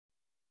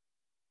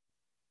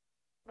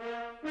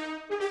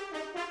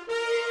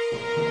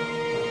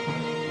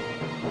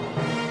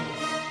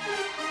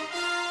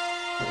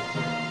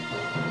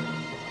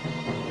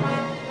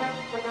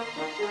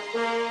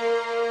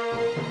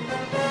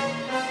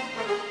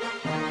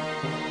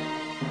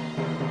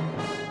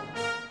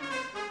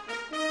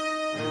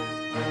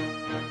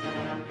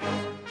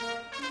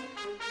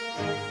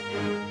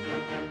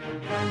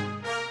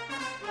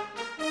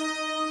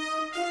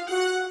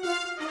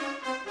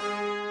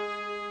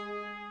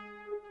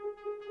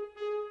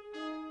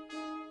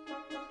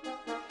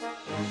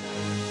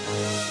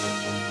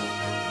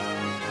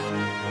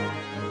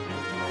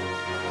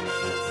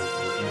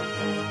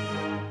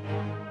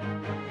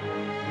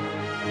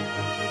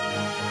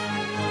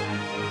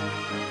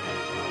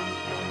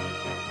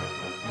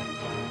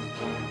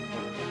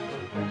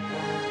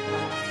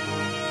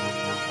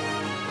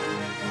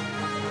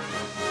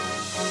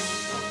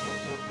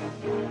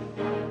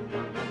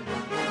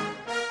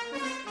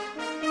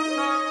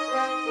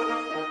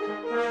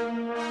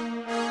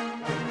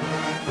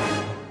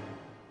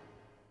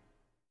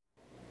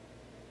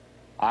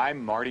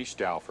I'm Marty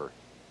Stouffer.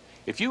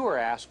 If you were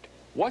asked,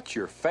 what's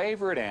your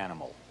favorite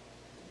animal?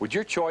 Would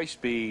your choice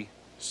be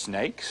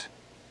snakes?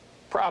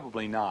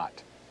 Probably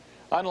not.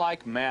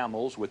 Unlike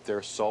mammals with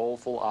their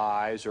soulful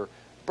eyes or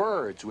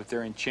birds with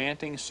their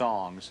enchanting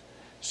songs,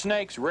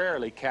 snakes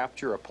rarely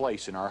capture a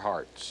place in our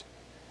hearts.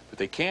 But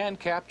they can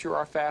capture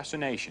our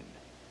fascination.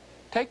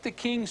 Take the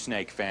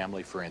Kingsnake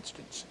family, for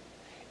instance.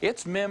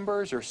 Its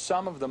members are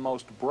some of the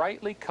most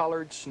brightly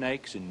colored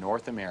snakes in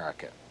North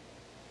America.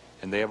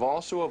 And they have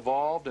also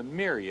evolved a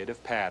myriad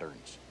of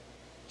patterns.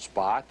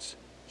 Spots,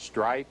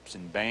 stripes,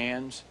 and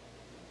bands.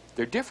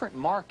 Their different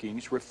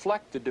markings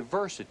reflect the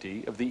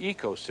diversity of the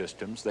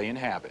ecosystems they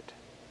inhabit.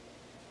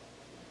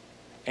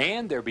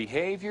 And their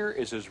behavior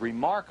is as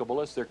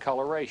remarkable as their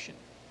coloration.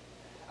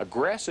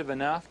 Aggressive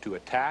enough to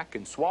attack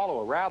and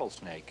swallow a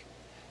rattlesnake,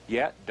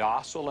 yet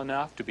docile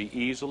enough to be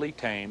easily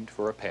tamed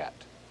for a pet.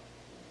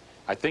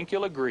 I think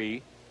you'll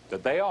agree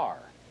that they are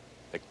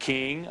the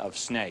king of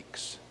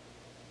snakes.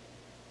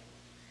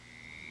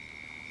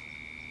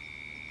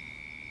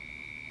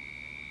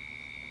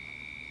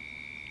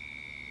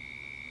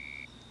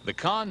 The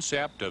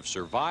concept of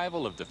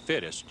survival of the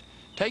fittest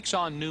takes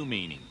on new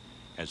meaning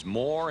as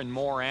more and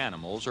more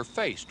animals are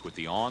faced with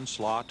the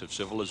onslaught of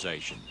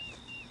civilization.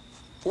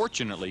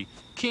 Fortunately,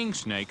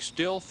 kingsnakes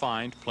still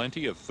find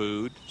plenty of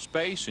food,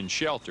 space, and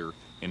shelter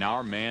in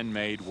our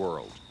man-made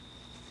world.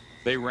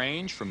 They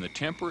range from the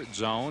temperate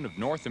zone of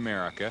North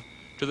America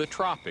to the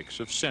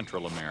tropics of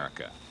Central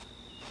America.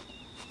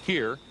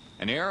 Here,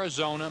 an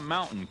Arizona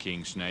mountain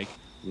kingsnake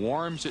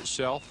warms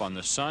itself on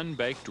the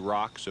sun-baked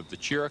rocks of the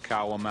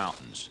Chiricahua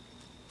Mountains.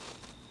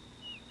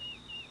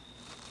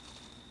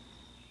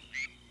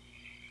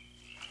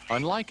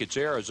 Unlike its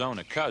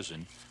Arizona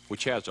cousin,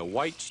 which has a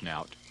white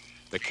snout,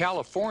 the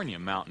California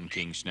mountain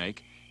kingsnake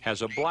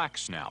has a black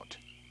snout.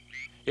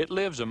 It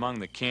lives among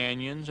the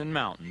canyons and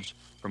mountains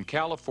from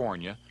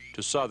California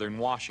to southern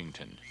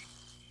Washington.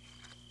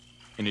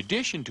 In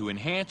addition to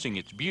enhancing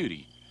its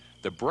beauty,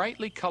 the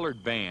brightly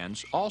colored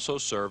bands also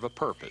serve a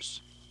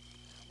purpose.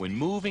 When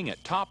moving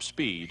at top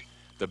speed,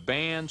 the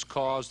bands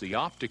cause the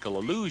optical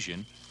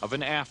illusion of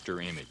an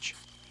after image.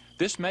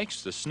 This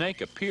makes the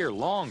snake appear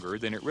longer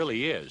than it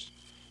really is,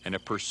 and a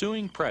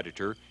pursuing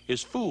predator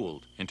is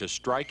fooled into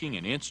striking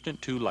an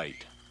instant too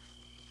late.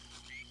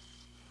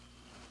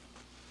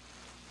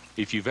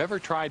 If you've ever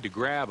tried to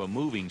grab a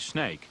moving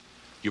snake,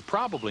 you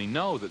probably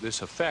know that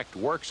this effect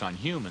works on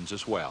humans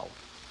as well.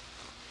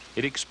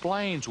 It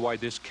explains why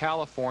this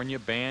California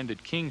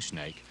banded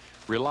kingsnake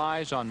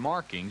relies on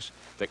markings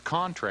that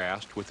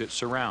contrast with its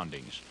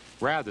surroundings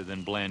rather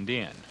than blend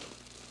in.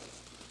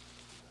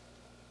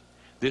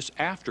 This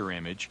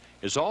afterimage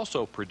is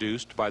also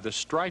produced by the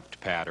striped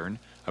pattern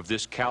of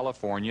this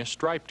California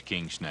striped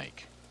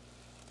kingsnake.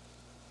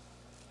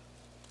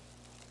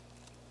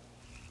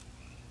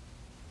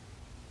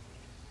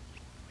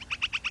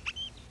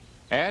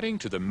 Adding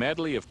to the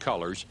medley of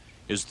colors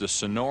is the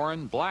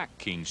Sonoran black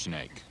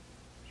kingsnake.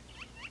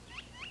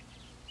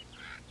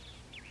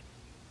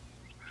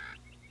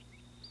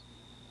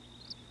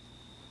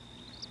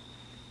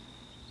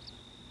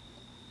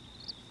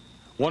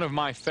 One of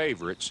my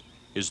favorites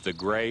is the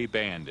gray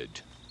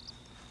banded.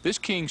 This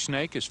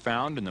kingsnake is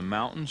found in the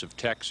mountains of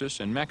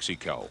Texas and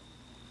Mexico.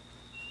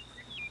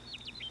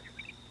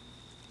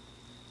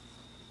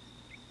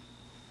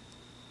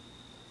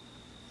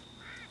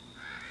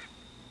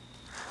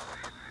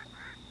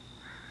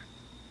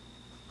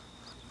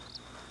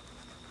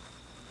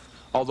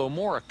 Although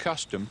more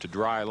accustomed to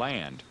dry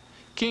land,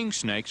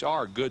 kingsnakes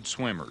are good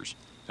swimmers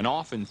and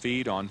often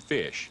feed on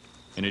fish,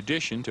 in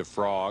addition to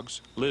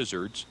frogs,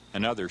 lizards,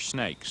 and other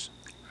snakes.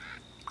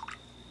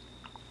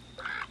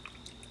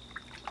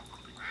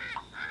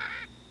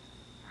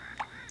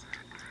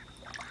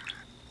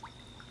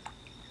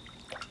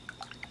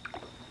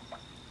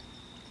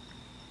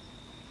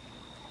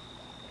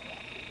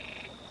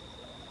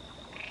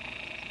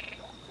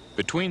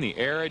 Between the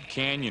arid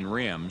canyon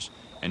rims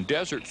and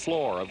desert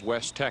floor of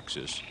West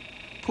Texas,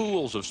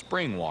 pools of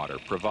spring water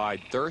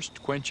provide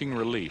thirst-quenching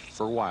relief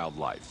for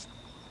wildlife.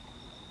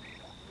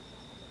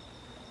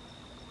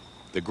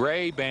 The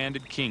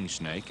gray-banded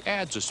kingsnake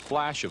adds a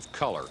splash of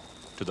color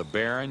to the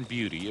barren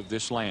beauty of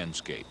this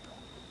landscape.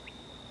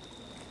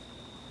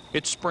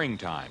 It's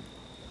springtime,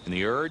 and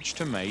the urge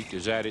to mate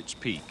is at its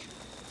peak.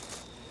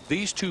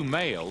 These two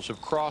males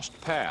have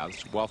crossed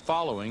paths while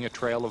following a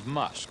trail of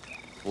musk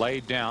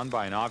laid down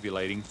by an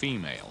ovulating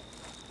female.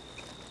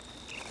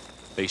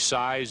 They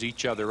size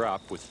each other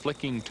up with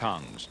flicking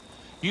tongues,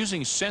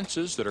 using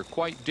senses that are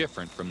quite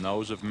different from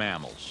those of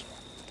mammals.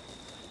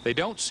 They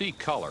don't see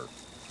color,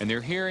 and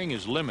their hearing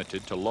is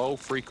limited to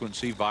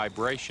low-frequency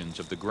vibrations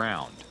of the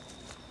ground.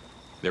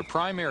 Their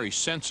primary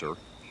sensor,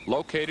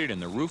 located in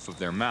the roof of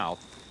their mouth,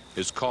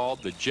 is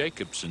called the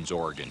Jacobson's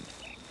organ.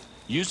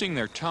 Using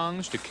their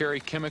tongues to carry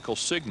chemical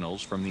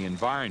signals from the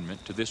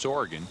environment to this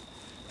organ,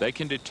 they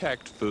can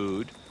detect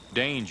food,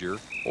 danger,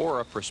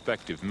 or a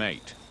prospective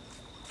mate.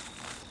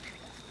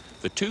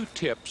 The two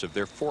tips of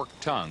their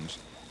forked tongues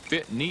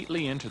fit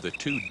neatly into the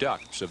two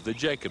ducts of the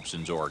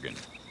Jacobson's organ.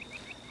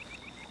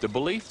 the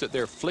belief that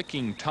their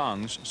flicking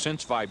tongues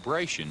sense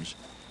vibrations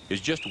is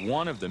just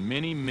one of the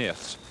many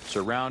myths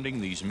surrounding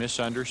these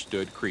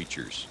misunderstood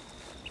creatures.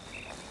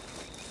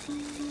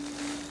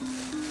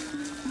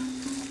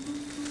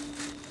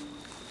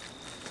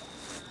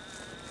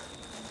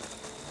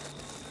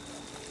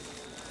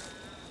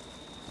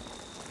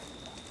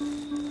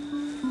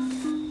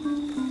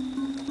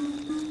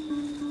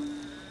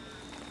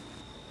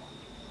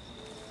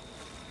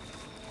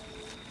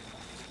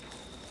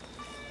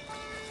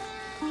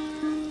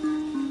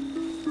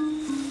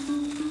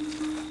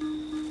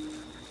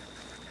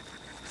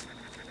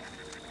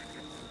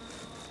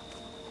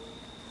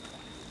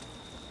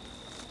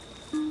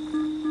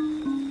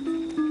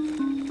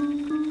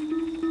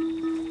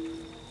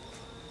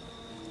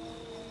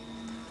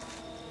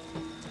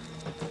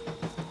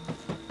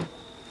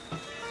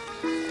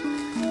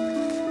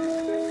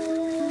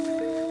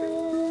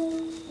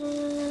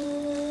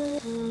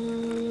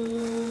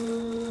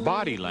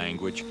 Body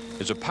language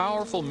is a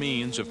powerful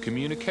means of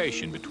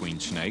communication between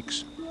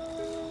snakes.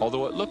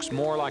 Although it looks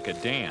more like a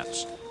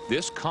dance,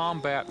 this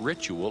combat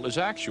ritual is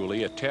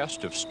actually a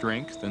test of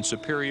strength and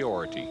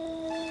superiority.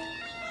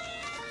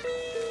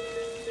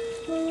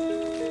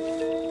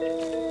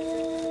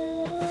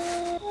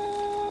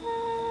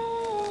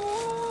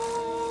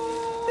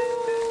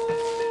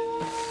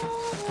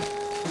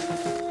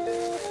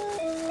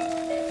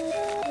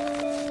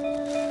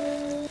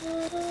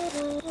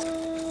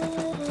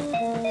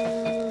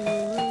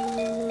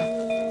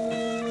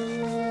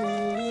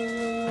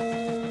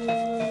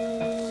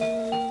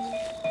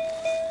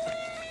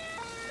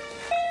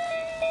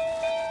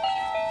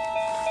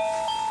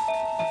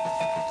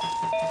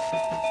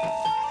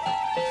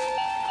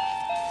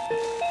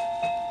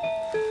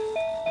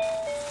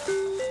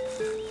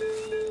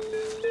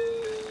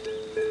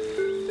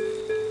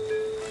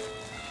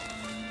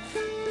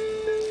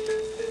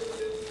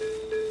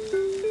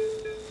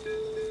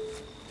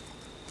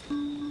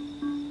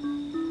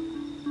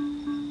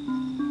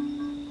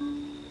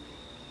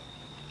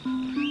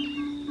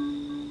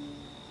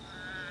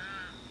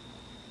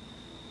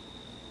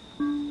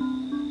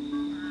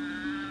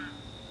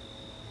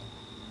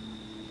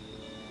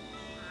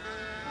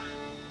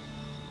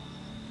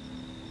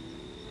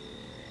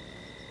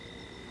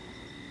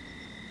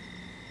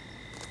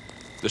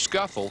 The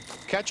scuffle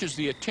catches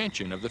the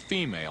attention of the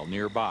female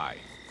nearby.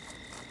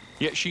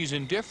 Yet she's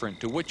indifferent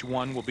to which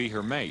one will be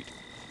her mate,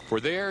 for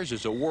theirs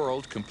is a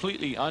world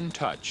completely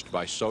untouched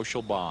by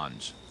social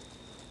bonds.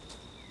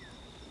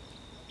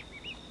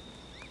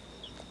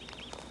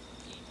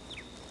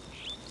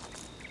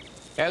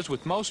 As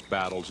with most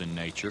battles in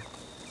nature,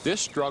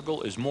 this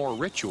struggle is more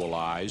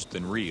ritualized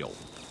than real.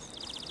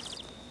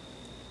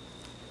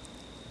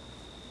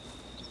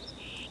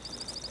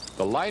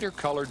 The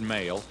lighter-colored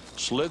male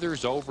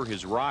slithers over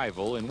his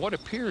rival in what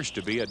appears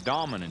to be a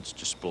dominance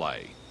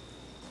display.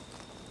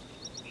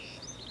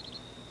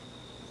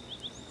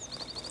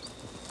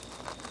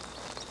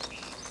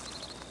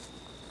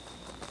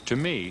 To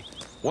me,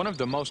 one of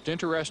the most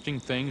interesting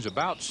things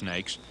about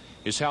snakes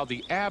is how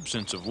the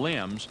absence of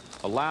limbs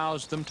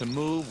allows them to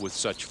move with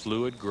such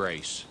fluid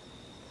grace.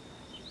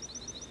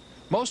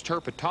 Most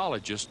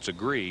herpetologists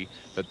agree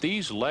that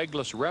these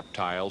legless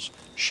reptiles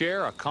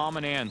share a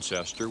common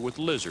ancestor with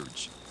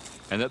lizards,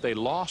 and that they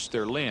lost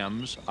their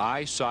limbs,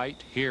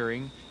 eyesight,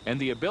 hearing, and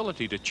the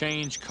ability to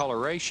change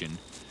coloration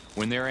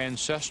when their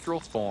ancestral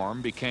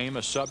form became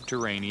a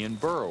subterranean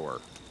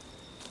burrower.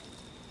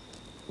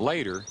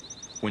 Later,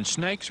 when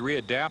snakes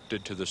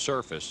readapted to the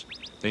surface,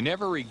 they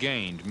never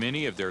regained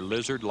many of their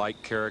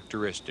lizard-like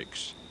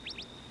characteristics.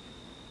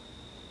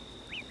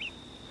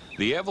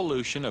 The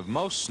evolution of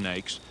most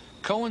snakes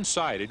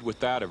coincided with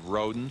that of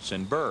rodents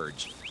and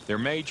birds, their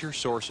major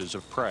sources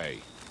of prey.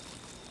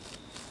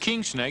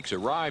 Kingsnakes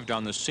arrived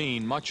on the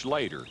scene much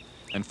later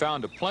and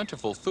found a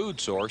plentiful food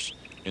source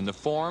in the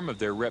form of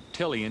their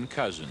reptilian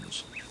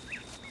cousins.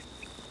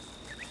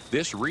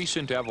 This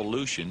recent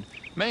evolution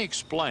may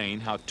explain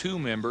how two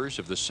members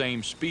of the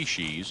same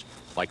species,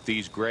 like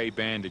these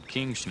gray-banded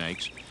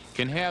kingsnakes,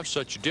 can have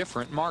such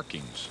different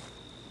markings.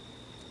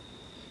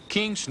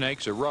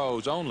 Kingsnakes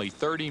arose only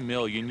 30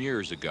 million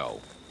years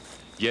ago.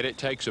 Yet it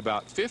takes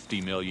about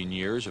 50 million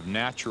years of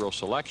natural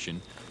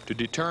selection to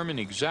determine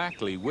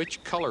exactly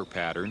which color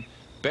pattern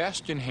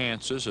best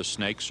enhances a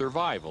snake's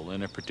survival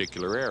in a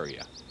particular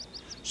area.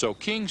 So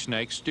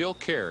kingsnakes still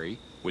carry,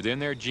 within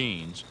their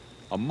genes,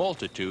 a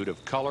multitude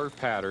of color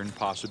pattern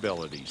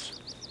possibilities.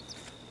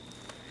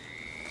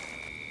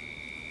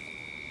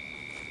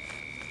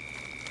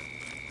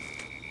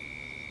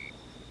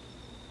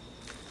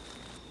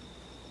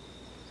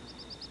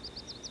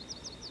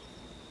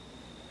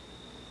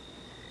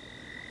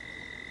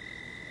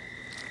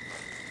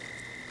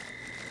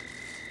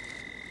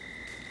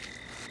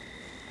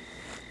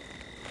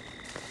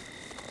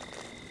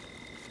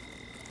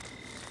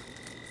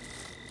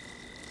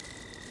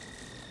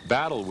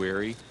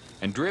 Battle-weary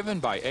and driven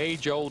by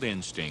age-old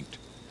instinct,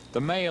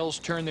 the males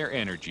turn their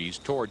energies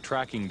toward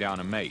tracking down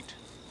a mate.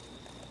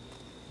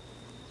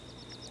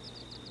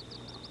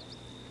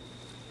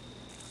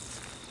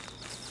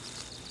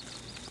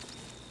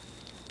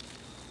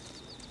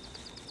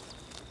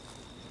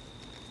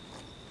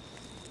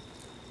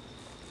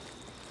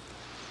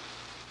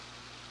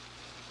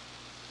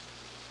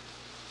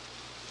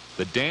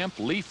 The damp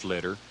leaf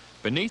litter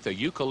beneath a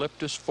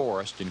eucalyptus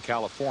forest in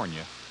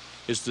California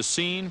is the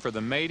scene for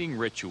the mating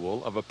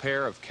ritual of a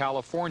pair of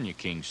California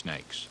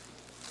kingsnakes.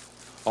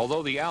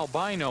 Although the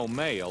albino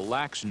male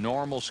lacks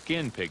normal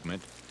skin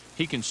pigment,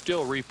 he can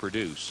still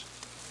reproduce.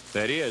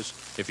 That is,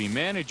 if he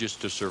manages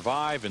to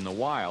survive in the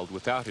wild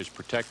without his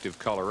protective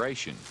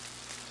coloration.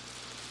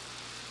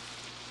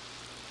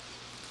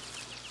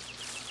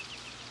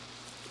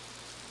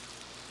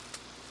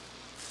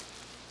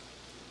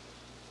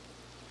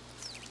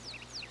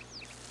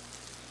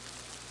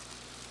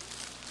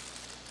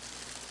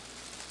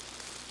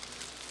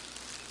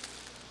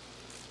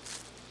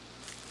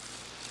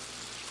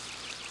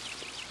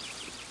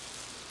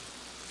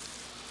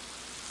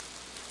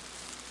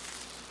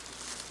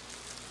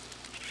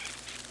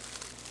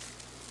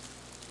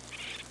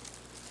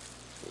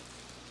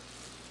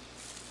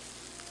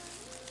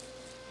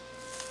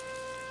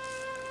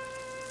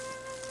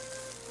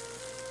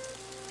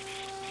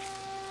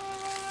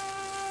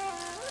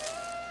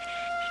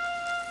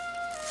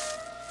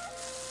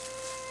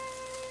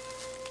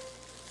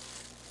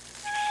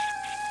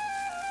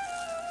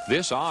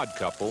 This odd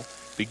couple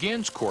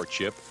begins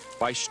courtship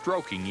by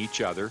stroking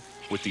each other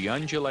with the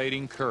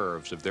undulating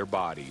curves of their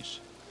bodies.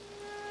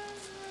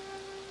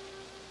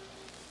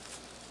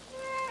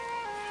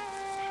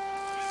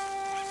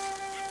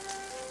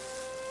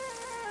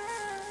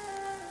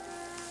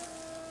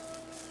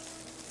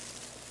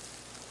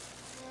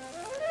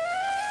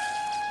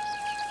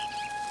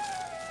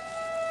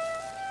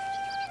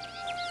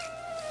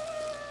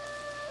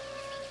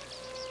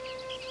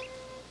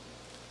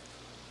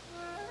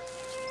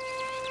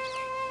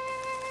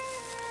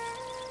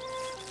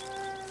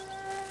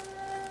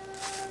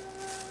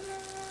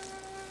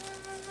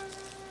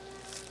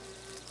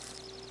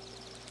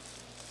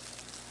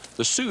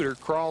 The suitor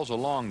crawls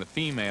along the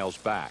female's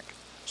back,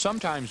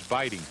 sometimes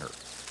biting her,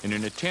 in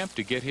an attempt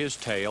to get his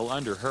tail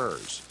under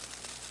hers.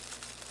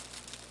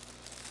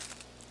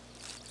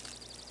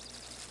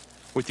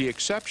 With the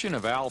exception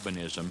of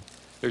albinism,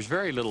 there's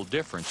very little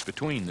difference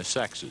between the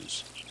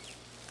sexes.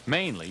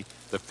 Mainly,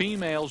 the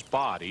female's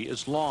body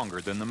is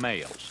longer than the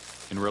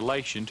male's in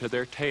relation to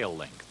their tail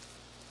length.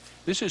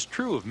 This is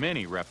true of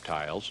many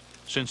reptiles,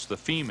 since the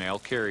female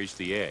carries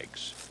the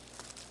eggs.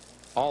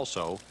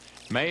 Also,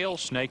 male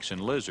snakes and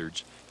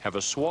lizards have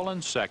a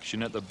swollen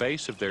section at the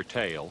base of their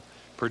tail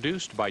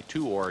produced by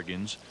two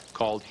organs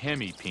called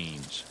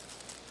hemipenes.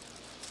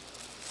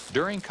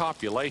 During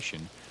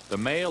copulation, the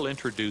male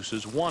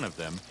introduces one of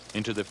them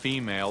into the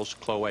female's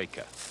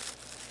cloaca.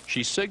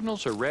 She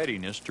signals her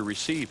readiness to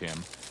receive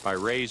him by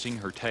raising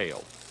her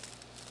tail.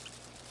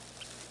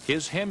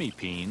 His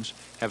hemipenes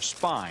have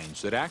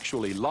spines that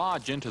actually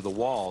lodge into the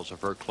walls of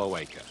her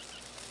cloaca.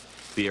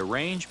 The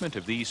arrangement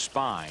of these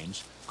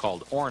spines,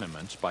 called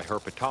ornaments by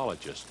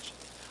herpetologists,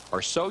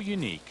 are so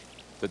unique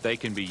that they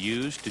can be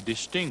used to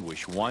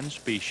distinguish one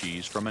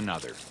species from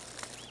another.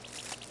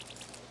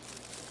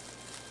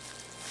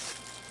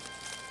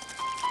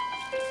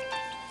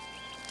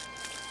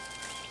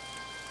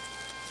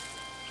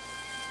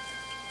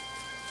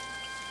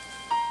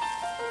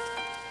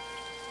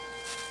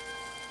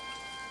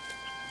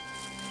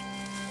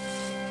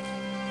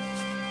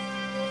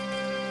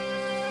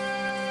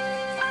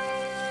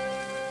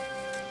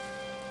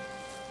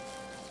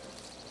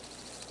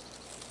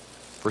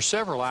 For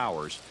several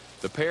hours,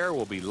 the pair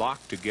will be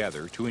locked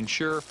together to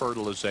ensure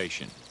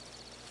fertilization.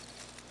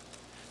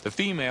 The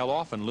female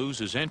often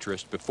loses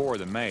interest before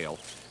the male,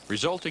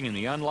 resulting in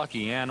the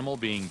unlucky animal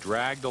being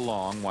dragged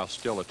along while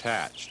still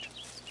attached.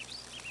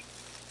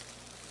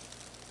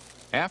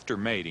 After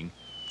mating,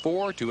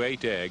 4 to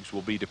 8 eggs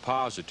will be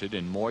deposited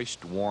in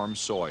moist, warm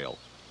soil,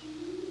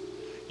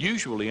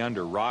 usually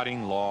under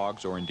rotting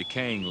logs or in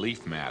decaying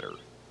leaf matter.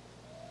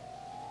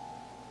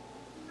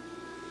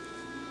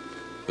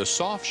 The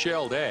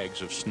soft-shelled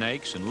eggs of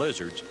snakes and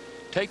lizards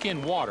take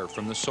in water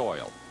from the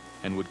soil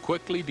and would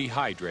quickly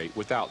dehydrate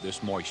without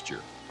this moisture.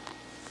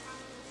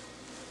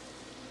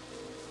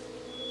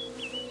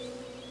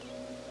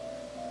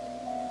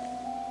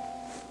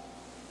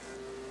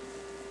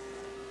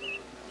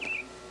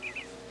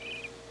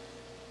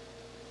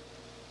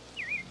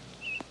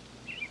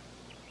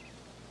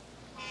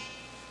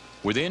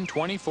 Within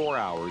 24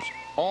 hours,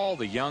 all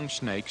the young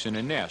snakes in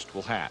a nest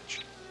will hatch.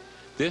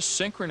 This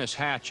synchronous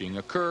hatching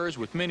occurs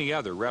with many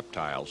other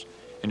reptiles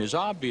and is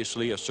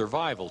obviously a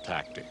survival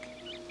tactic.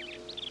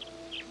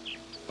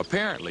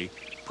 Apparently,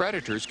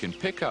 predators can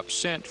pick up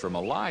scent from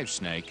a live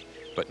snake,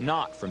 but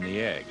not from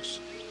the eggs.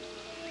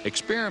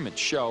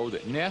 Experiments show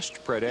that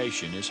nest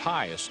predation is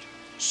highest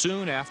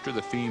soon after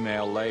the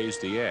female lays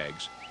the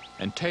eggs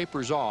and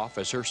tapers off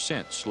as her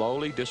scent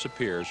slowly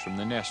disappears from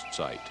the nest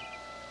site.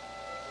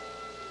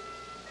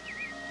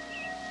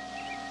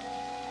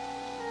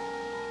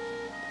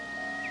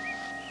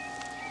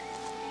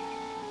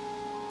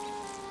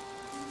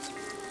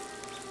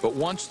 But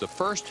once the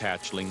first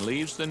hatchling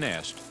leaves the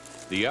nest,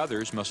 the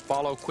others must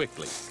follow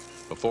quickly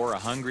before a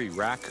hungry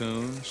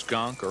raccoon,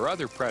 skunk, or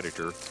other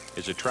predator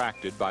is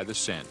attracted by the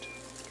scent.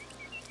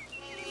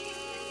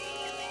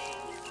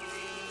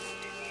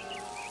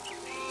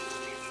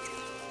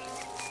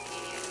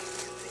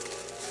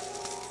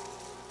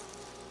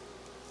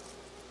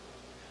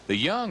 The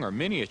young are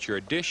miniature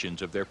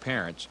editions of their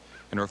parents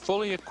and are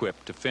fully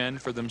equipped to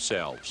fend for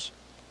themselves.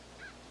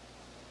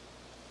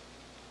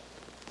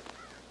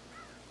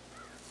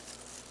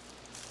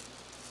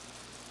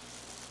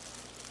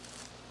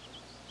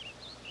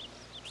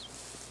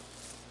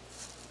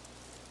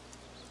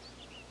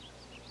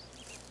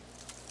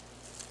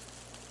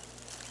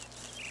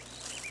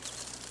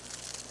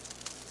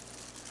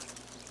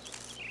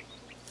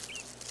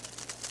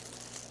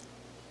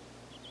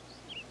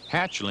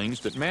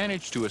 Hatchlings that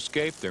manage to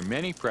escape their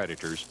many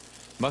predators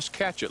must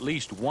catch at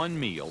least one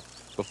meal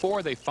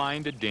before they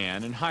find a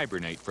den and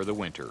hibernate for the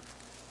winter.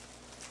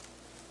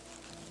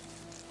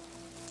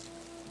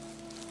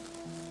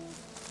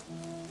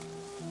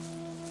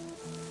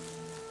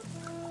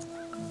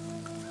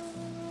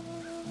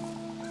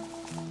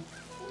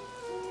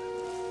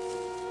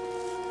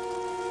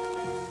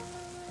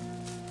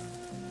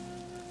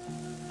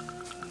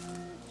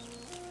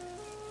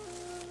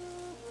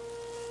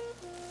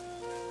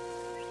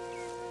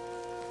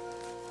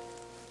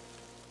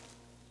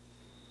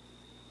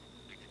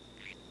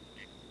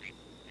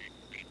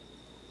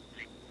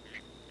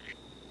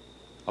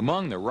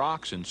 Among the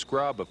rocks and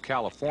scrub of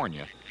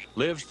California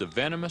lives the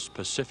venomous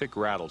Pacific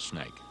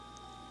rattlesnake.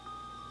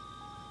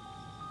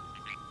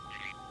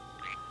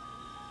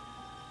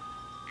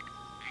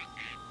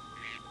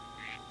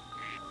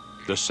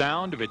 The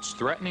sound of its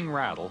threatening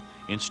rattle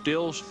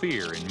instills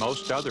fear in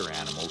most other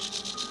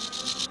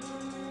animals,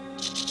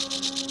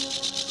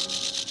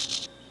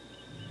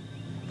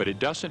 but it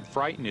doesn't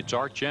frighten its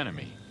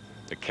archenemy,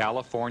 the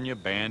California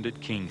banded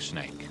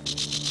kingsnake.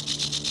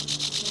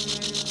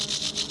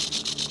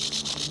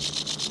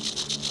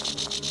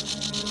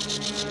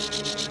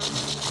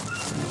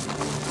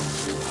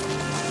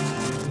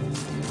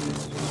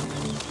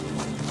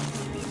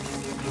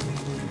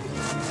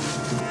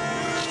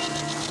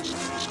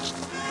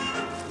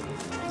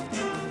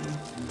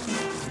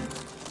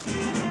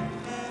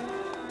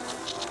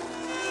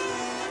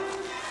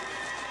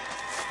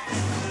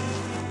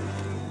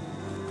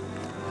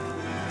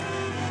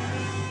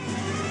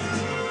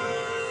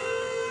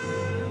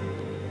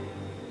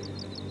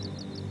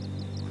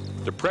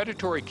 The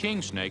predatory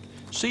kingsnake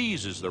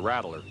seizes the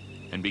rattler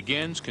and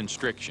begins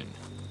constriction.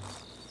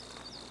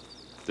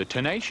 The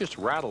tenacious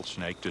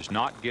rattlesnake does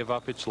not give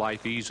up its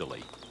life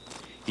easily.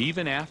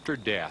 Even after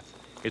death,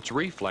 its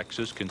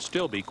reflexes can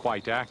still be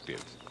quite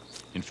active.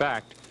 In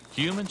fact,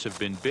 humans have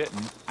been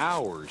bitten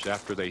hours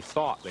after they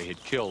thought they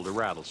had killed a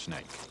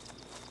rattlesnake.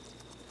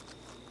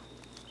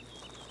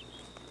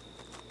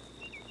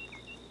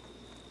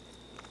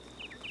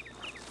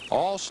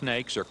 All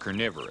snakes are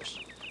carnivorous,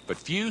 but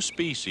few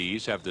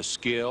species have the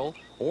skill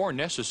or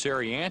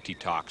necessary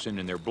antitoxin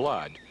in their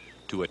blood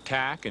to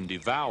attack and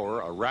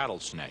devour a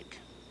rattlesnake.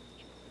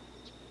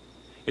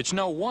 It's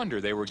no wonder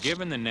they were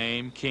given the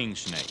name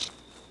kingsnake,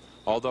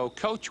 although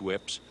coach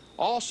whips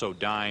also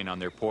dine on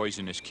their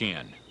poisonous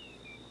kin.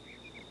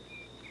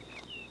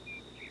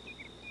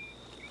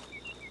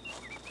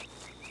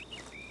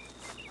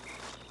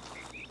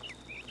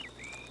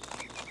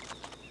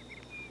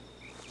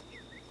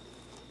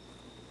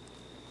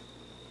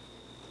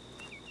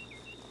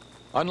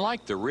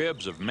 Unlike the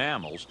ribs of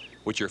mammals,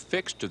 which are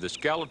fixed to the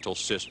skeletal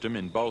system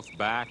in both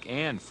back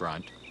and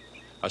front,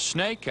 a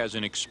snake has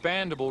an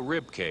expandable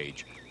rib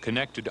cage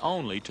connected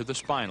only to the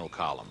spinal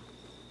column.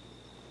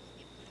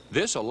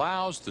 This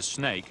allows the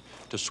snake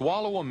to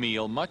swallow a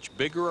meal much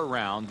bigger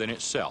around than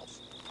itself.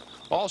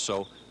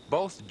 Also,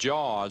 both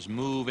jaws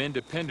move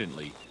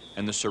independently,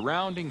 and the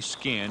surrounding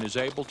skin is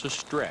able to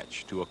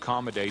stretch to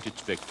accommodate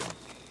its victim.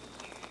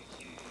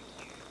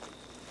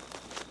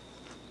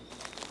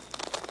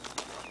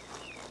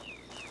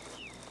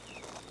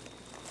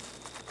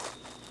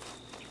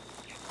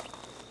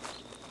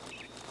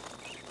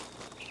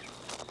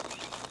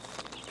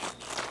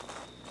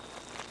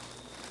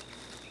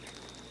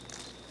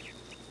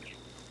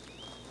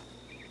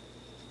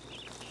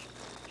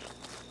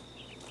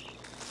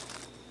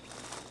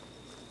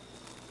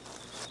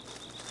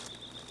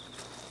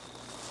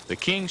 The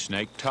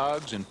kingsnake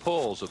tugs and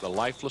pulls at the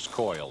lifeless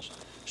coils,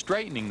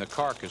 straightening the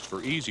carcass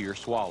for easier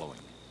swallowing.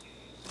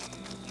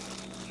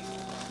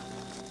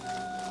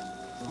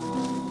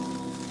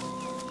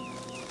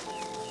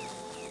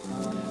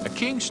 A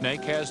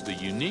kingsnake has the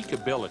unique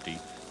ability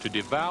to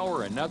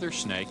devour another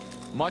snake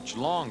much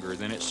longer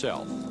than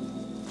itself.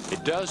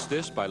 It does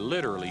this by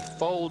literally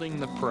folding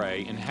the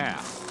prey in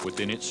half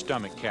within its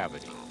stomach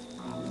cavity.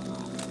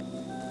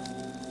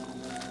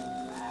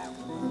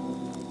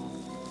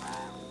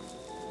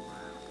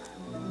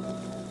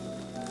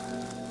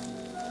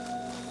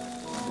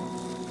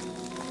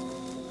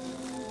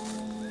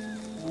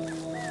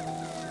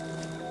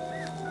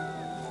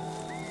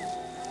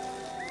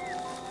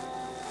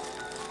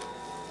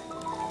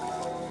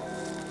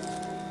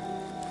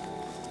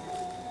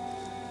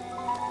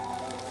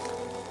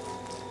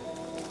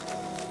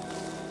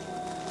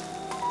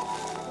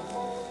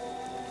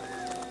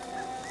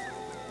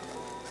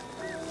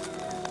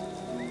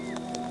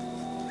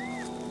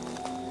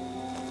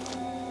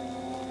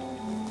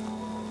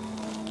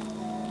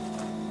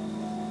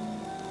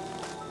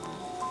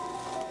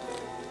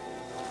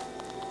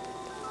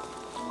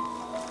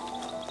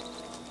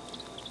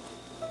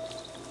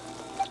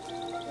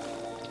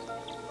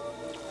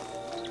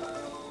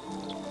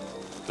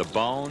 The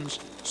bones,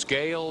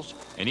 scales,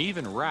 and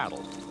even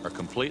rattle are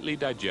completely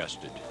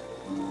digested.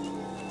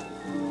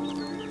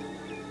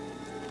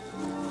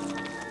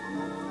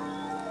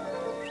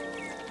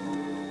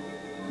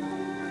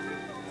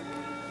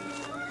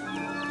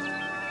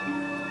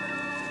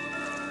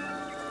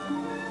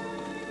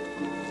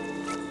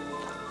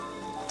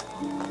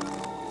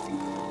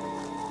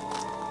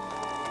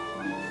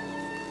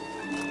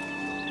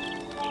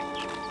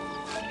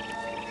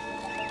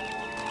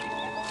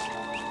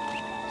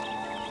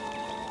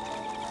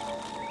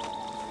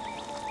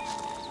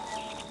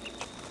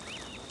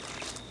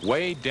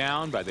 Weighed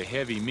down by the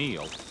heavy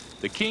meal,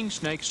 the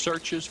kingsnake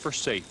searches for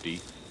safety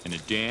in a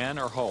den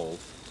or hole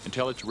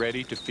until it's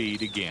ready to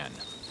feed again.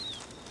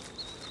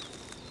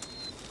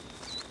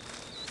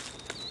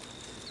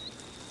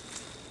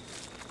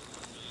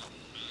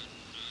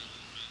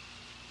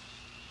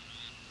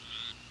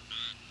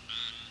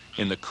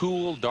 In the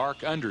cool, dark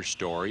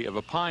understory of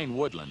a pine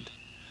woodland,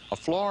 a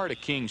Florida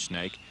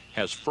kingsnake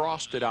has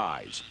frosted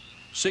eyes,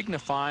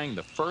 signifying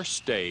the first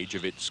stage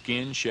of its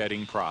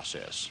skin-shedding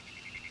process.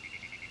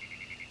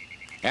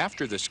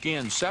 After the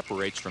skin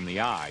separates from the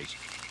eyes,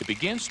 it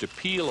begins to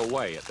peel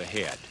away at the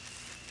head.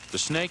 The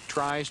snake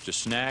tries to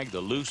snag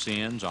the loose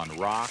ends on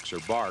rocks or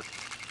bark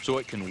so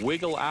it can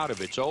wiggle out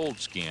of its old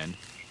skin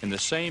in the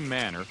same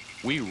manner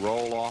we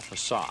roll off a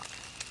sock.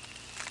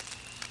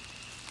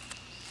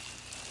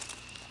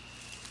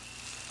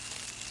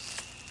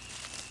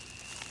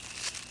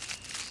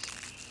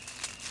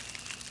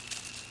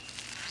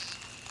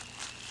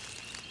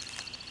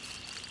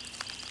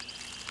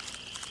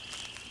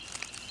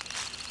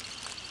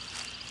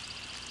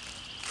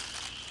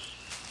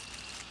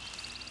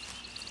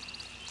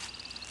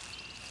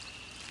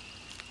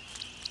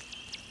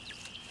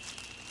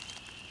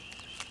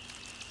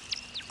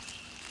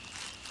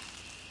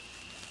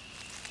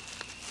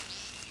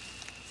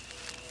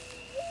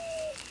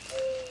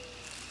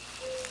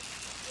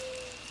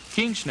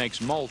 Kingsnakes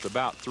molt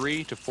about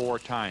 3 to 4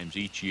 times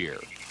each year.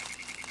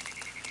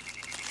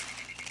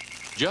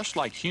 Just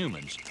like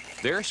humans,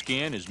 their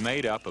skin is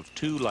made up of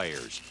 2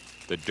 layers,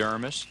 the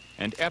dermis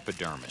and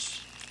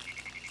epidermis.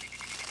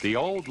 The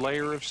old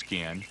layer of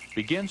skin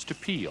begins to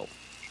peel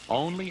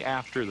only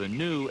after the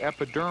new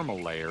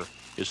epidermal layer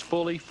is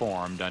fully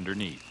formed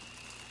underneath.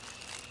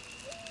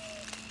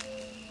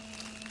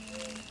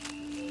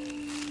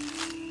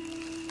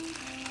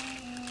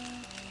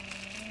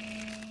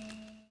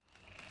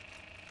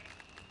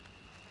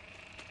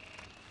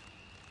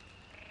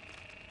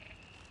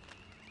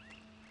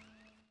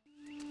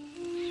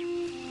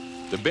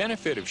 The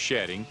benefit of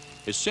shedding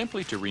is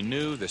simply to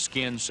renew the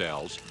skin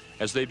cells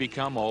as they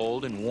become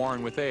old and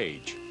worn with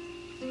age.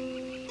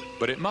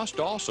 But it must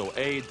also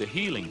aid the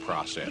healing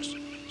process,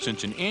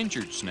 since an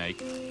injured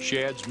snake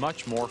sheds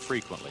much more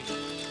frequently.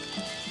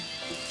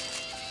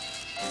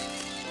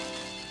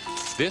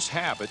 This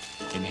habit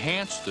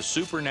enhanced the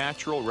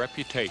supernatural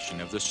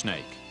reputation of the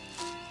snake.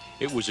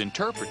 It was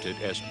interpreted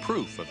as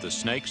proof of the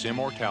snake's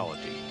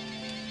immortality.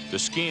 The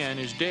skin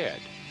is dead,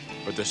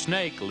 but the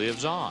snake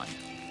lives on.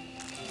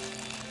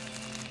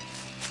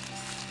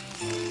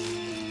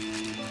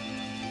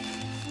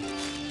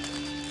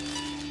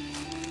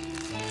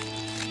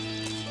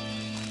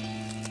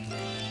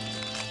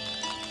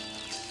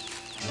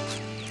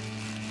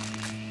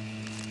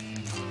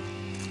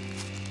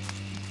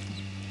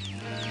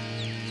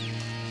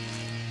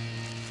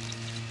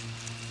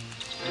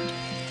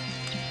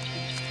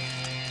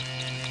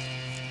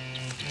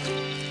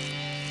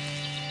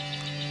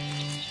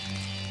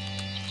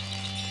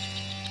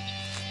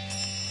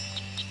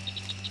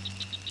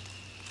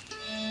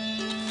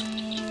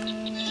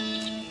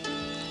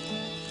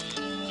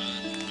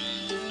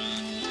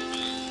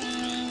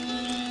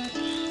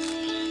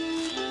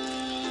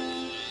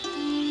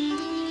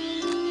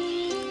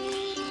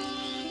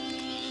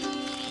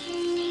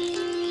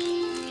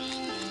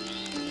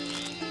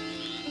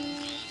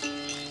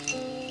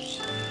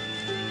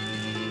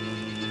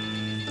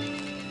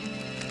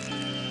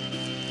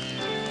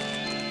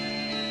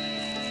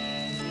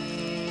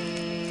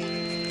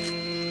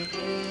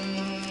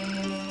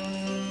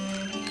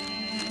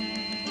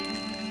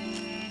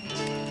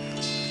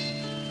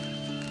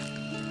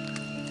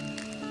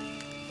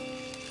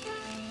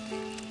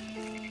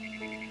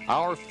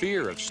 Our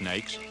fear of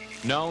snakes,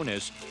 known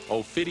as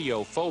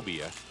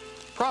ophidiophobia,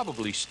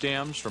 probably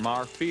stems from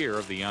our fear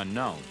of the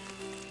unknown.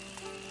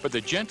 But the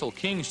gentle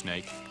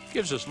kingsnake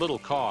gives us little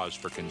cause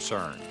for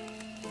concern.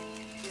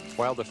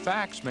 While the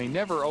facts may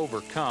never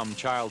overcome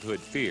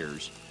childhood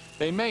fears,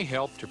 they may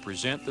help to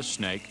present the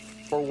snake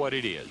for what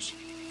it is,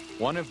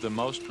 one of the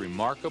most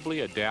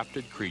remarkably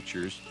adapted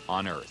creatures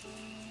on Earth.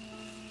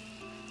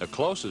 The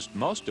closest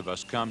most of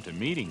us come to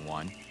meeting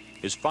one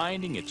is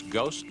finding its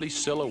ghostly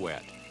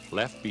silhouette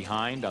left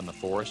behind on the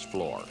forest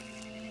floor.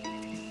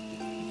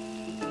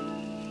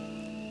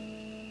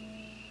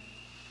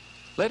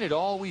 Let it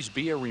always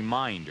be a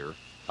reminder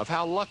of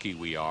how lucky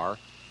we are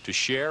to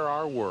share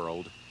our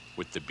world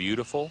with the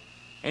beautiful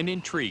and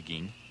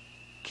intriguing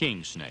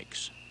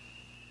kingsnakes.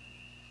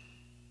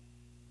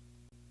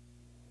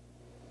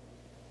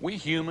 We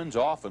humans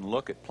often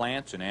look at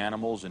plants and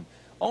animals and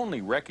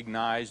only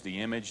recognize the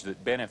image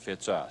that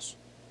benefits us,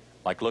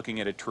 like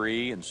looking at a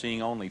tree and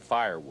seeing only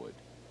firewood.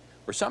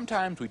 Or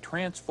sometimes we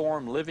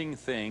transform living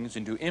things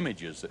into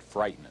images that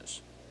frighten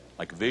us,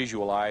 like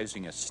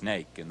visualizing a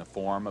snake in the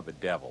form of a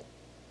devil.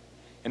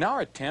 In our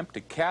attempt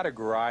to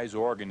categorize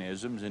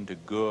organisms into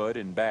good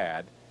and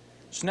bad,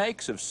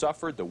 snakes have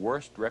suffered the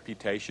worst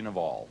reputation of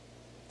all.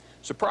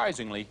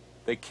 Surprisingly,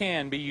 they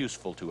can be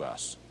useful to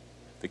us.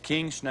 The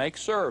kingsnake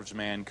serves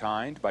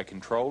mankind by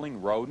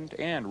controlling rodent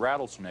and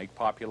rattlesnake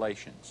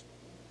populations.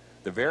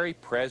 The very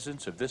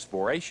presence of this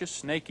voracious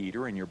snake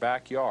eater in your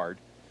backyard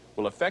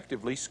will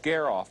effectively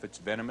scare off its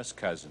venomous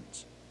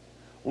cousins.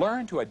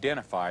 Learn to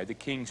identify the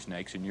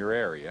kingsnakes in your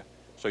area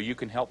so you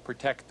can help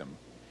protect them,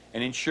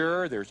 and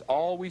ensure there's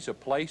always a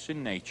place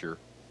in nature,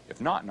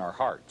 if not in our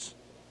hearts,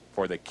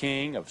 for the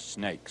king of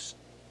snakes.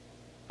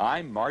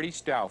 I'm Marty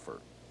Stouffer.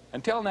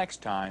 Until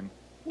next time,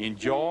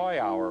 enjoy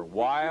our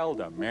wild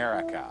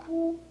America.